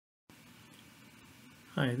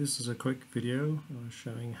Hi, this is a quick video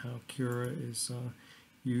showing how CURA is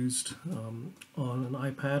used on an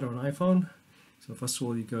iPad or an iPhone. So first of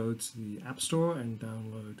all, you go to the App Store and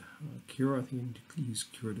download CURA. I think you need to use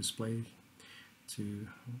CURA Display to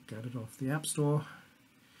get it off the App Store.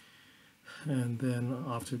 And then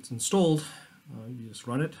after it's installed, you just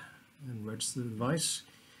run it and register the device,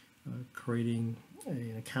 creating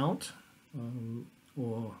an account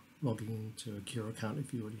or logging into a CURA account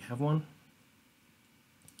if you already have one.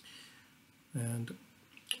 And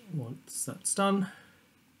once that's done,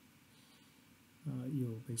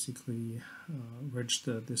 you'll basically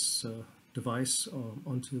register this device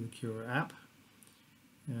onto the CURA app,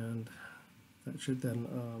 and that should then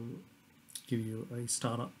give you a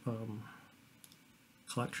startup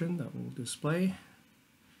collection that will display.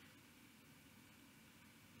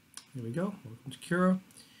 Here we go, welcome to CURA.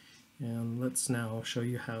 And let's now show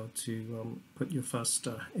you how to put your first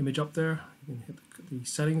image up there. You can hit the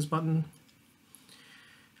settings button.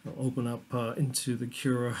 I'll open up into the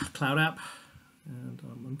CURA Cloud app, and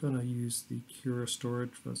I'm going to use the CURA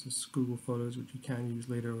storage versus Google Photos, which you can use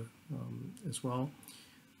later as well,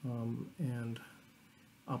 and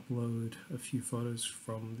upload a few photos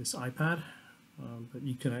from this iPad, but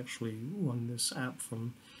you can actually run this app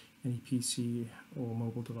from any PC or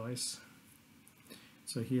mobile device.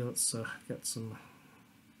 So here, let's get some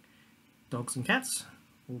dogs and cats,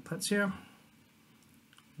 all pets here.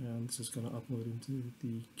 And this is going to upload into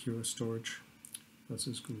the CURA storage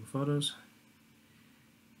versus Google Photos.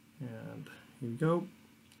 And here we go.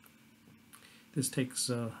 This takes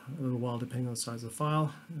a little while depending on the size of the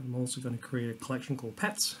file. And I'm also going to create a collection called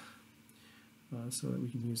Pets so that we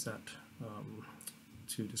can use that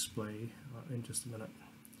to display in just a minute.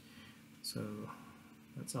 So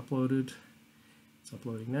that's uploaded. It's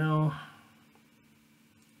uploading now.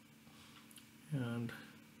 And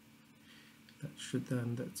that should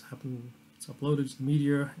then, it's uploaded to the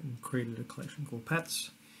media and created a collection called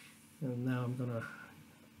Pets. And now I'm going to,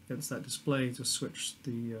 against that display, to switch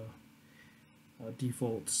the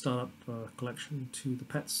default startup collection to the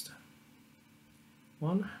Pets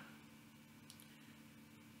one.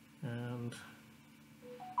 And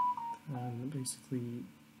basically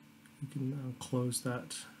you can now close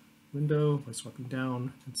that window by swiping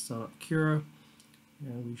down and start up CURA.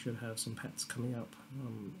 And we should have some pets coming up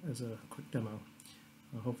as a quick demo.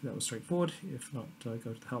 Hopefully that was straightforward. If not, go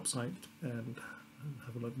to the help site and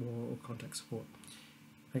have a look more or contact support.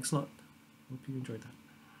 Thanks a lot. Hope you enjoyed that.